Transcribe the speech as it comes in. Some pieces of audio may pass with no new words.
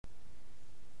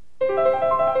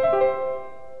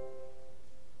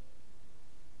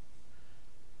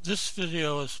This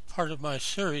video is part of my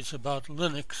series about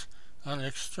Linux on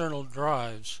external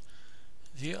drives.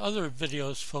 The other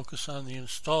videos focus on the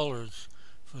installers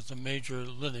for the major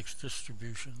Linux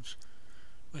distributions,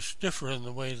 which differ in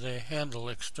the way they handle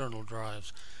external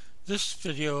drives. This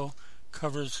video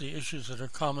covers the issues that are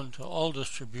common to all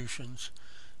distributions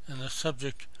and the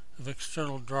subject of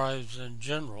external drives in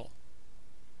general.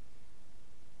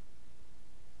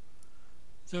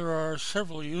 There are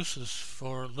several uses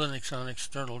for Linux on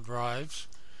external drives.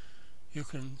 You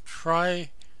can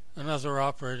try another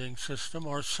operating system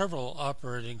or several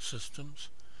operating systems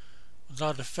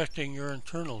without affecting your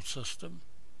internal system.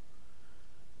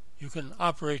 You can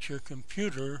operate your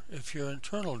computer if your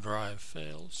internal drive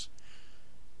fails.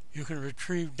 You can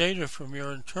retrieve data from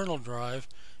your internal drive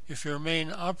if your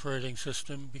main operating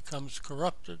system becomes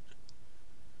corrupted.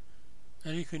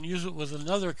 And you can use it with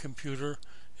another computer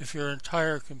if your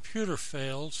entire computer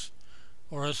fails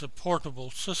or as a portable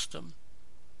system.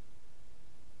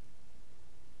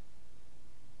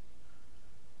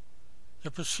 The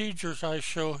procedures I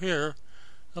show here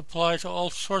apply to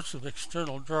all sorts of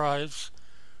external drives,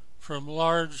 from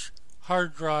large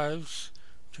hard drives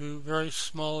to very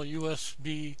small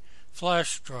USB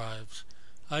flash drives.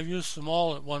 I've used them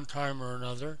all at one time or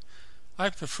another.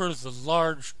 I prefer the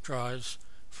large drives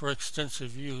for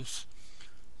extensive use,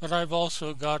 but I've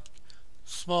also got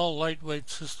small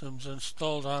lightweight systems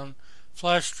installed on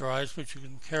flash drives which you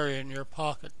can carry in your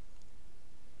pocket.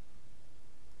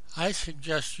 I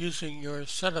suggest using your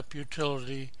setup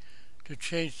utility to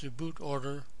change the boot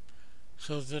order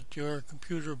so that your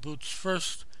computer boots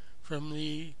first from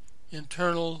the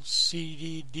internal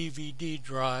CD/DVD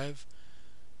drive,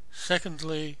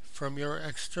 secondly from your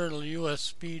external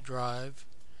USB drive,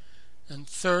 and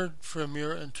third from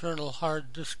your internal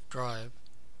hard disk drive.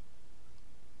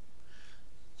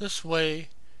 This way,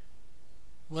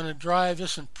 when a drive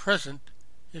isn't present,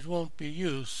 it won't be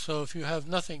used, so if you have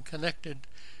nothing connected,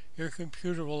 your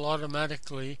computer will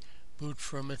automatically boot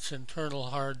from its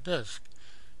internal hard disk.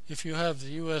 If you have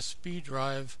the USB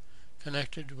drive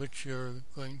connected, which you're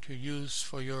going to use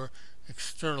for your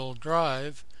external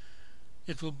drive,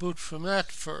 it will boot from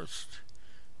that first.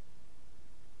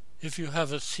 If you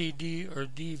have a CD or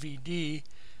DVD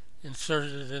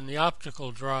inserted in the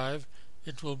optical drive,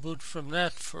 it will boot from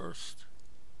that first.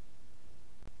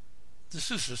 This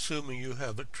is assuming you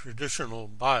have a traditional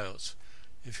BIOS.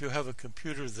 If you have a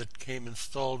computer that came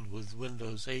installed with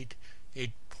Windows 8,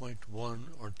 8.1,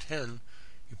 or 10,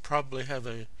 you probably have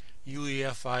a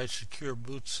UEFI secure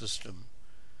boot system.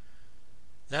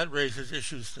 That raises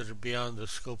issues that are beyond the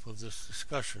scope of this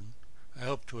discussion. I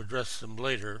hope to address them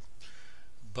later,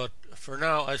 but for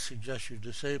now I suggest you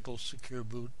disable secure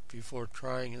boot before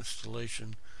trying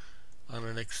installation on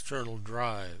an external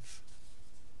drive.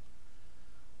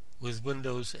 With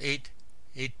Windows 8,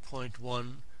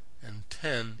 8.1, and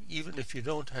 10, even if you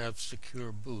don't have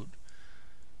secure boot,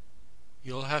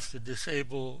 you'll have to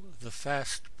disable the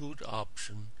fast boot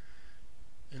option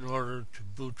in order to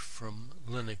boot from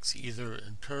Linux, either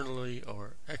internally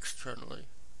or externally.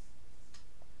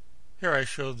 Here I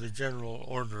show the general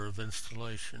order of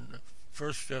installation.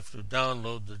 First you have to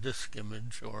download the disk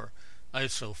image or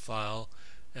ISO file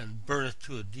and burn it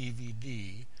to a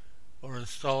DVD or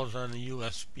install it on a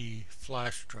USB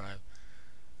flash drive.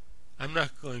 I'm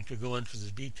not going to go into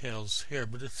the details here,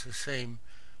 but it's the same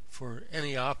for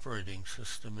any operating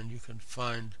system, and you can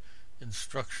find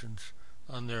instructions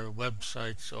on their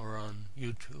websites or on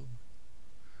YouTube.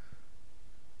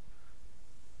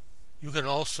 You can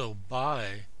also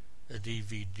buy a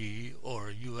DVD or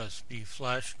a USB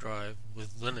flash drive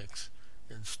with Linux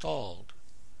installed.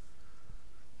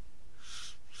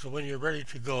 So when you're ready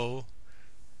to go,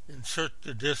 insert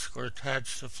the disk or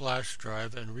attach the flash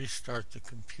drive and restart the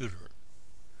computer.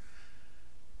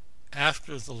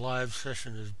 After the live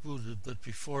session is booted, but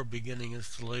before beginning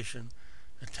installation,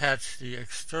 attach the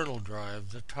external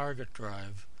drive, the target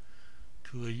drive,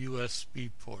 to a USB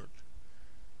port.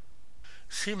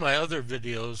 See my other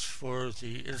videos for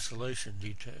the installation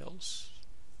details.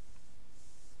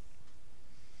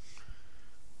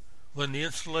 When the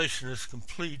installation is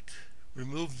complete,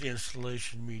 remove the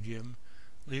installation medium,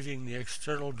 leaving the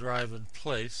external drive in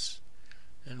place,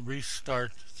 and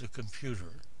restart the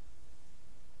computer.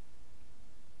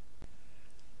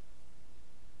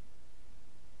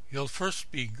 You'll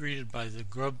first be greeted by the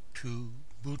Grub2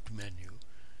 boot menu,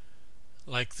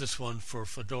 like this one for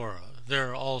Fedora.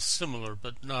 They're all similar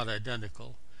but not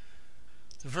identical.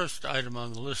 The first item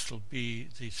on the list will be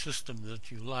the system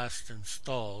that you last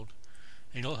installed,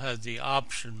 and you'll have the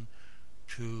option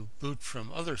to boot from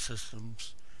other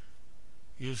systems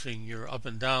using your up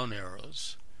and down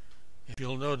arrows. If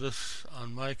you'll notice,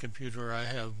 on my computer I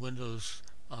have Windows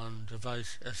on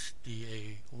device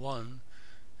SDA1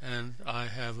 and I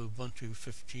have Ubuntu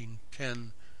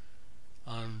 15.10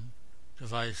 on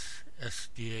device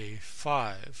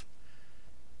SDA5.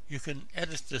 You can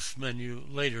edit this menu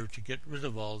later to get rid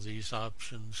of all these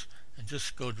options and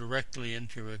just go directly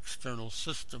into your external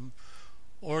system,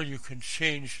 or you can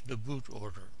change the boot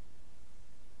order.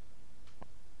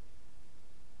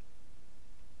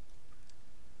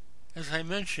 As I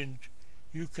mentioned,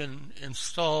 you can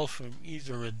install from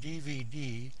either a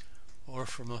DVD or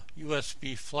from a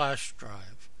USB flash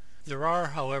drive. There are,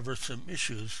 however, some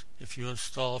issues if you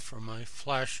install from a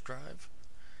flash drive.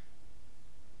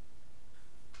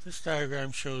 This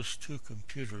diagram shows two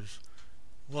computers.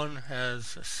 One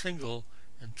has a single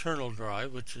internal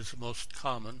drive, which is the most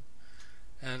common,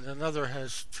 and another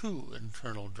has two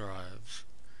internal drives.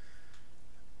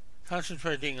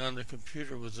 Concentrating on the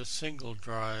computer with a single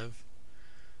drive,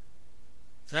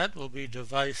 that will be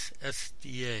device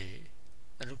SDA,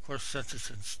 and of course since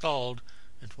it's installed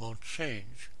it won't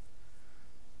change.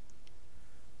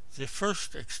 The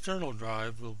first external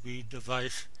drive will be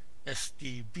device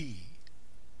SDB.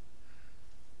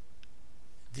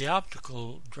 The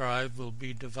optical drive will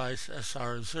be device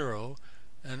SR0,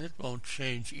 and it won't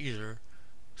change either,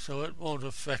 so it won't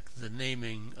affect the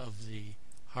naming of the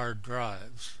hard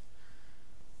drives.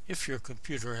 If your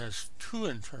computer has two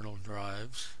internal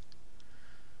drives,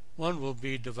 one will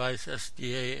be device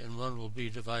SDA and one will be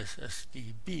device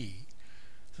SDB.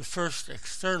 The first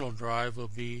external drive will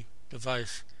be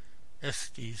device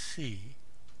SDC.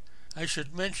 I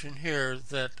should mention here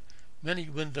that many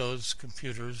Windows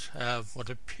computers have what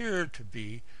appear to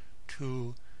be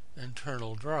two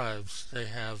internal drives. They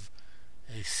have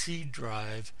a C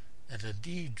drive and a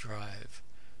D drive,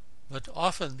 but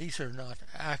often these are not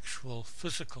actual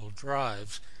physical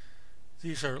drives.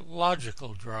 These are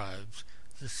logical drives.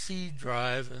 The C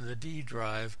drive and the D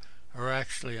drive are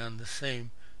actually on the same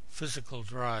physical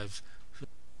drives.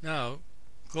 Now,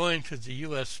 going to the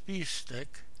USB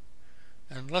stick,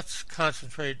 and let's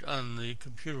concentrate on the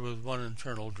computer with one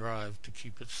internal drive to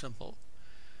keep it simple.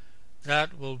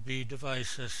 That will be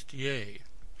device SDA.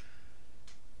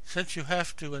 Since you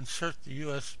have to insert the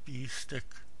USB stick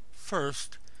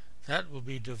first, that will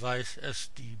be device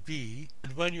SDB.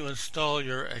 And when you install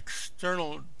your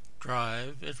external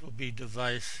drive, it will be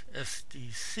device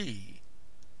SDC.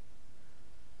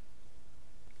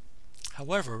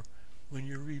 However, when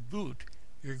you reboot,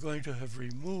 you're going to have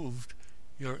removed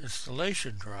your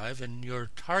installation drive, and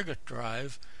your target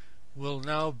drive will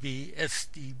now be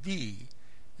SDB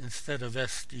instead of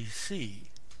SDC.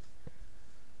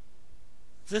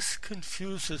 This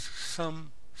confuses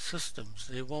some systems.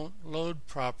 They won't load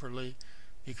properly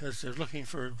because they're looking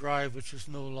for a drive which is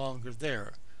no longer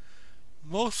there.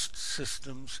 Most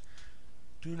systems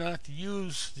do not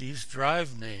use these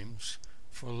drive names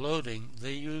for loading.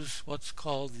 They use what's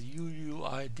called the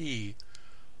UUID,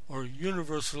 or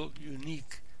Universal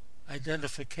Unique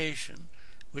Identification,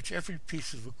 which every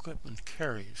piece of equipment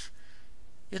carries.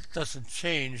 It doesn't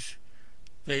change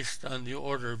based on the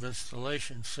order of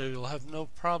installation, so you'll have no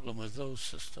problem with those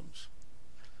systems.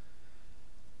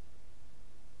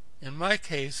 In my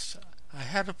case, I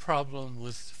had a problem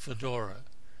with Fedora.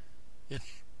 It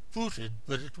booted,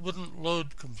 but it wouldn't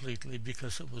load completely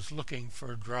because it was looking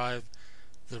for a drive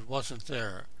that wasn't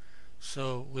there.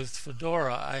 So with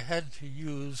Fedora, I had to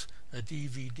use a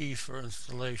DVD for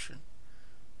installation.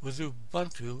 With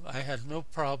Ubuntu, I had no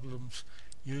problems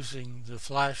using the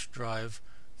flash drive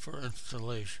for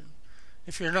installation.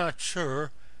 If you're not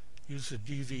sure, use a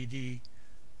DVD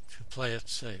to play it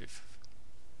safe.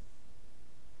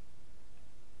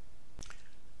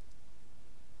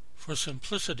 For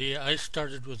simplicity, I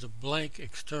started with a blank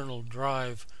external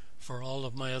drive for all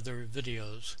of my other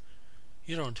videos.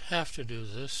 You don't have to do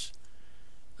this.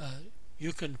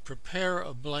 You can prepare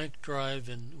a blank drive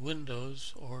in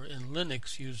Windows or in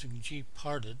Linux using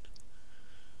gparted,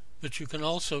 but you can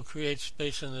also create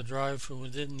space in the drive from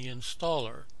within the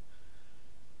installer.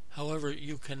 However,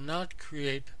 you cannot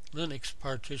create Linux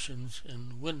partitions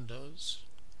in Windows.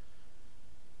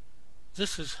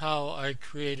 This is how I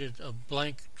created a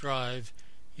blank drive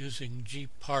using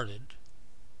gparted.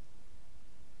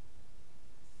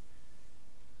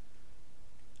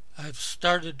 I've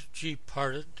started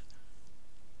gparted.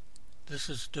 This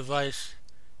is device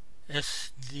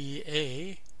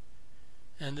SDA,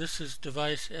 and this is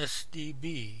device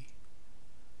SDB.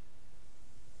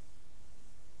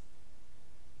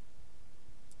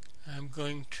 I'm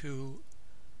going to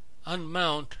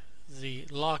unmount the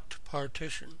locked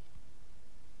partition.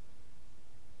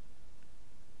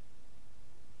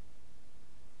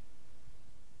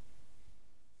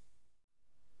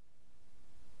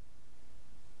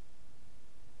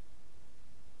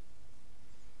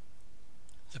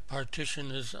 partition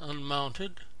is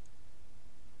unmounted.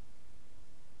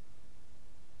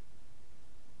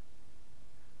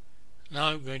 Now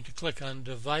I'm going to click on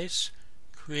Device,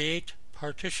 Create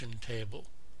Partition Table.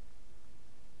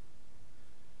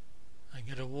 I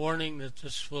get a warning that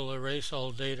this will erase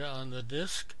all data on the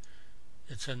disk.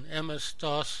 It's an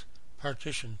MS-DOS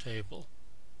partition table.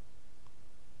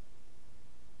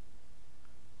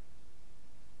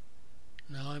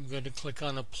 Now I'm going to click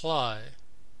on Apply.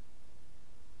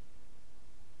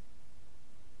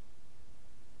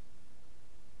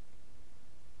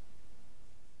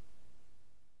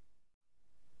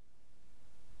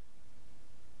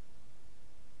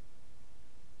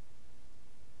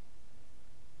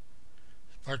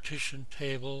 Partition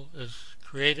table is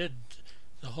created.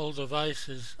 The whole device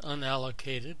is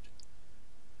unallocated.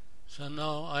 So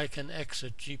now I can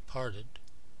exit gparted.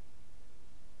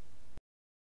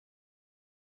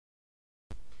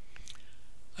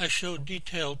 I show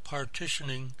detailed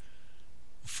partitioning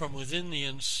from within the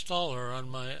installer on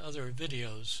my other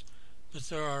videos, but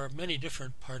there are many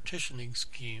different partitioning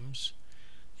schemes.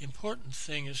 The important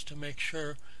thing is to make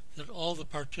sure that all the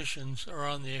partitions are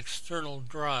on the external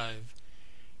drive.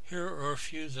 Here are a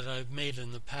few that I've made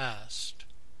in the past.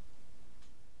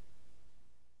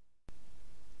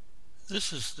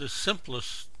 This is the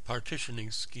simplest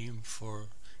partitioning scheme for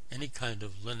any kind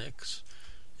of Linux.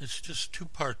 It's just two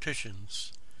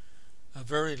partitions. A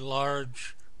very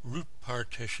large root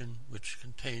partition, which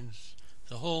contains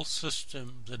the whole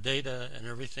system, the data, and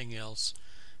everything else,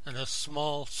 and a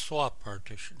small swap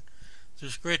partition.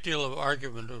 There's a great deal of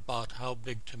argument about how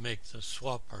big to make the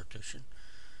swap partition.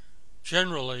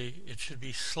 Generally, it should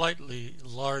be slightly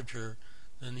larger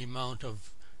than the amount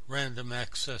of random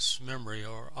access memory,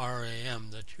 or RAM,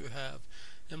 that you have.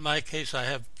 In my case, I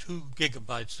have 2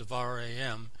 gigabytes of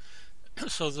RAM,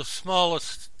 so the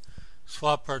smallest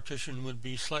swap partition would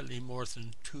be slightly more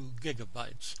than 2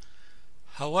 gigabytes.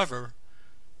 However,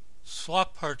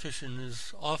 swap partition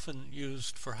is often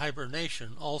used for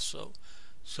hibernation also,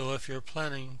 so if you're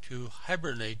planning to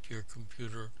hibernate your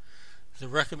computer, the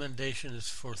recommendation is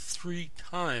for 3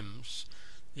 times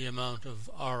the amount of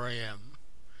RAM.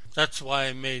 That's why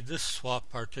I made this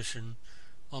swap partition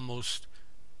almost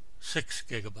 6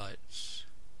 gigabytes.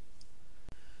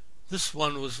 This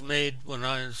one was made when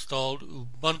I installed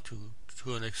Ubuntu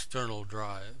to an external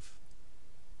drive.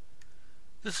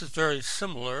 This is very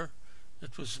similar.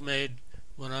 It was made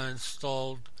when I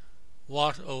installed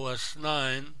WattOS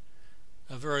 9,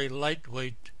 a very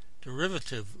lightweight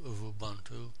derivative of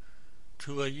Ubuntu,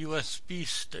 to a USB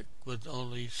stick with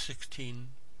only 16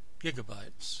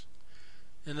 gigabytes.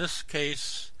 In this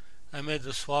case, I made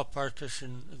the swap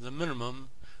partition the minimum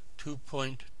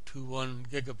 2.21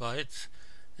 gigabytes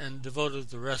and devoted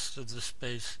the rest of the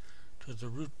space to the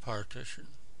root partition.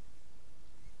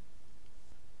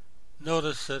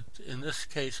 Notice that in this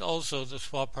case also the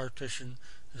swap partition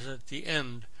is at the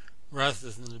end rather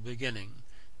than the beginning.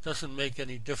 It doesn't make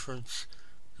any difference.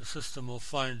 The system will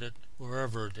find it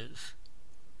wherever it is.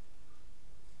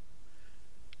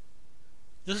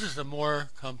 This is a more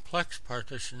complex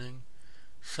partitioning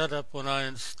set up when I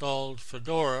installed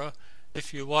Fedora.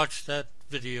 If you watch that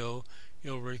video,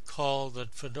 you'll recall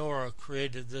that Fedora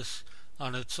created this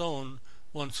on its own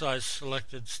once I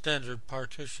selected standard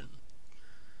partition.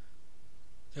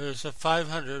 There is a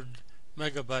 500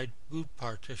 megabyte boot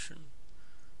partition,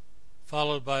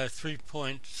 followed by a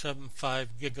 3.75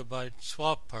 gigabyte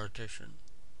swap partition,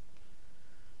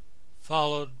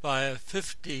 followed by a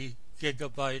 50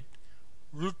 gigabyte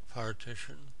root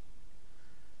partition,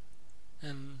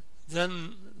 and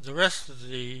then the rest of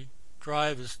the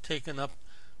drive is taken up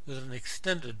with an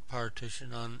extended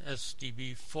partition on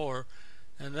SDB4,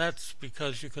 and that's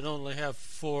because you can only have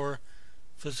 4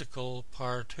 physical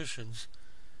partitions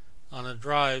on a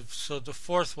drive, so the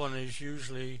fourth one is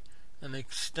usually an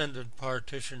extended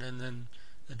partition, and then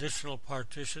additional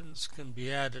partitions can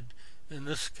be added. In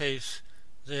this case,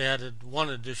 they added one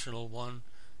additional one,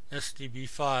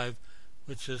 SDB5,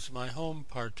 which is my home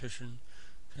partition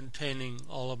containing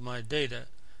all of my data,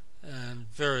 and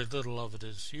very little of it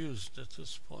is used at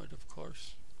this point, of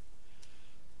course.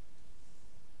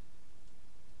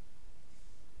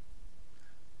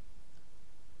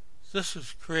 This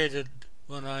was created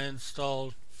when I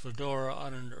installed Fedora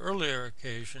on an earlier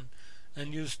occasion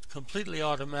and used completely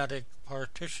automatic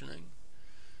partitioning.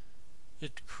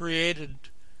 It created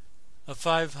a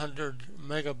 500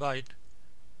 megabyte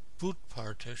boot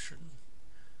partition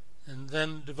and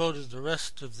then devoted the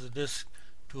rest of the disk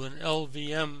to an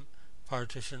LVM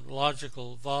partition,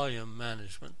 logical volume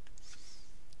management.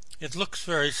 It looks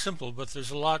very simple, but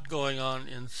there's a lot going on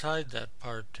inside that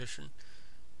partition.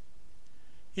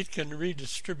 It can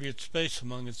redistribute space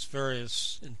among its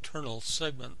various internal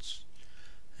segments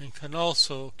and can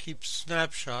also keep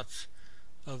snapshots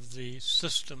of the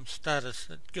system status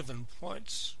at given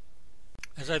points.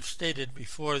 As I've stated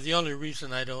before, the only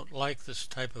reason I don't like this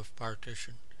type of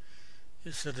partition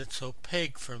is that it's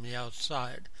opaque from the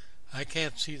outside. I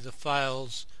can't see the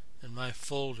files in my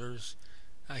folders.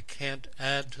 I can't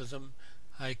add to them.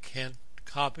 I can't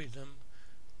copy them.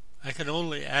 I can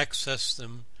only access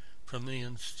them from the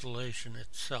installation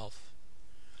itself.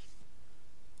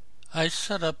 I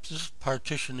set up this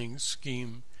partitioning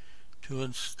scheme to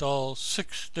install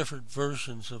 6 different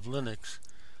versions of Linux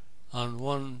on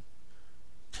 1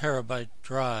 terabyte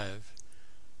drive.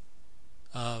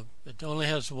 It only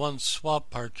has 1 swap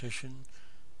partition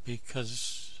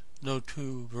because no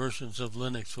 2 versions of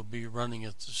Linux will be running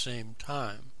at the same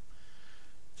time.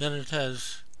 Then it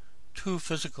has 2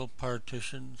 physical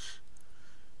partitions,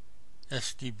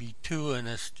 SDB2 and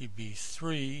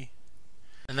SDB3,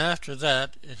 and after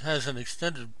that it has an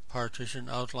extended partition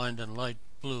outlined in light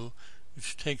blue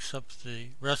which takes up the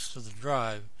rest of the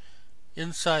drive.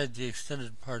 Inside the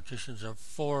extended partitions are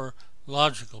 4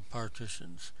 logical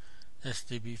partitions,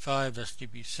 SDB5,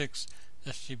 SDB6,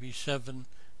 SDB7,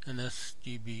 and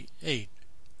SDB8.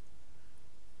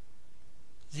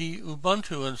 The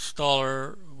Ubuntu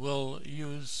installer will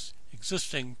use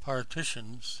existing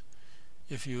partitions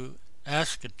if you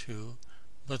ask it to,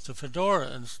 but the Fedora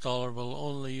installer will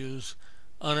only use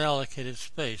unallocated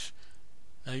space.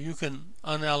 Now you can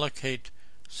unallocate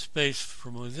space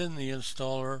from within the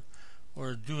installer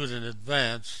or do it in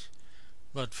advance,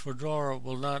 but Fedora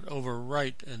will not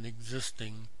overwrite an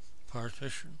existing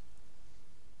partition.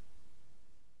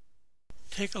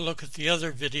 Take a look at the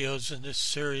other videos in this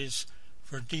series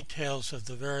for details of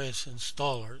the various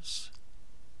installers.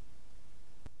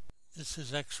 This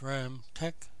is XRAM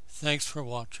Tech. Thanks for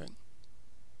watching.